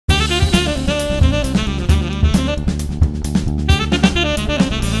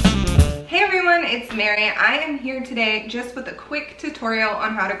Mary. I am here today just with a quick tutorial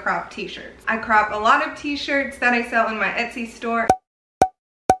on how to crop t-shirts. I crop a lot of t-shirts that I sell in my Etsy store.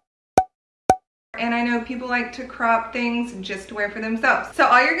 And I know people like to crop things just to wear for themselves. So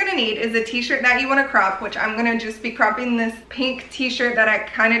all you're gonna need is a t-shirt that you wanna crop, which I'm gonna just be cropping this pink t-shirt that I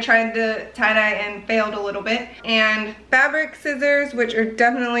kind of tried to tie-dye and failed a little bit. And fabric scissors, which are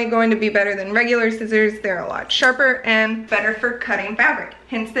definitely going to be better than regular scissors. They're a lot sharper and better for cutting fabric,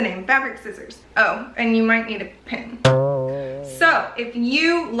 hence the name fabric scissors. Oh, and you might need a pin. So if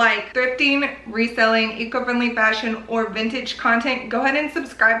you like thrifting, reselling, eco-friendly fashion, or vintage content, go ahead and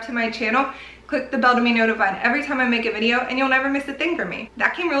subscribe to my channel. Click the bell to be notified every time I make a video and you'll never miss a thing from me.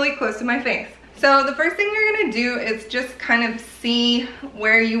 That came really close to my face. So the first thing you're gonna do is just kind of see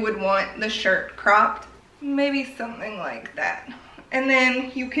where you would want the shirt cropped. Maybe something like that. And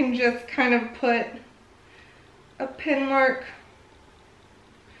then you can just kind of put a pin mark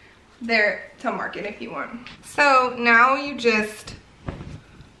there to mark it if you want. So now you just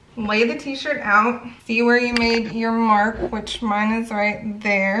lay the t-shirt out, see where you made your mark, which mine is right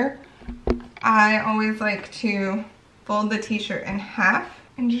there. I always like to fold the t-shirt in half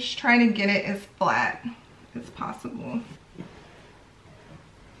and just try to get it as flat as possible.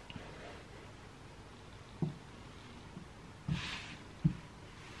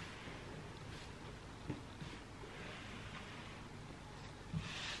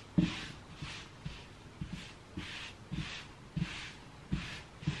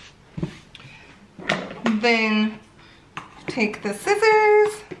 Then take the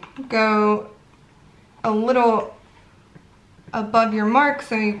scissors, go a little above your mark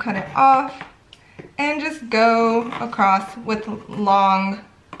so you cut it off, and just go across with long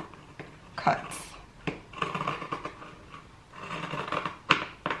cuts.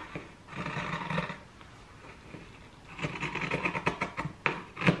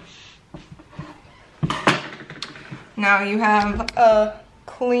 Now you have a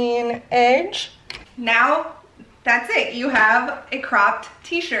clean edge. Now that's it, you have a cropped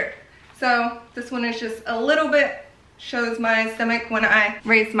t-shirt. So this one is just a little bit, shows my stomach when I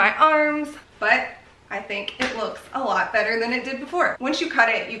raise my arms, but I think it looks a lot better than it did before. Once you cut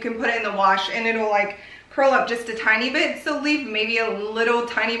it, you can put it in the wash and it'll like curl up just a tiny bit, so leave maybe a little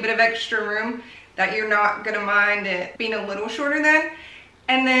tiny bit of extra room that you're not gonna mind it being a little shorter than.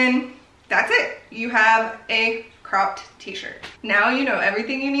 And then that's it, you have a cropped t-shirt. Now you know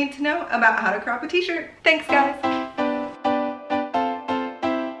everything you need to know about how to crop a t-shirt. Thanks guys.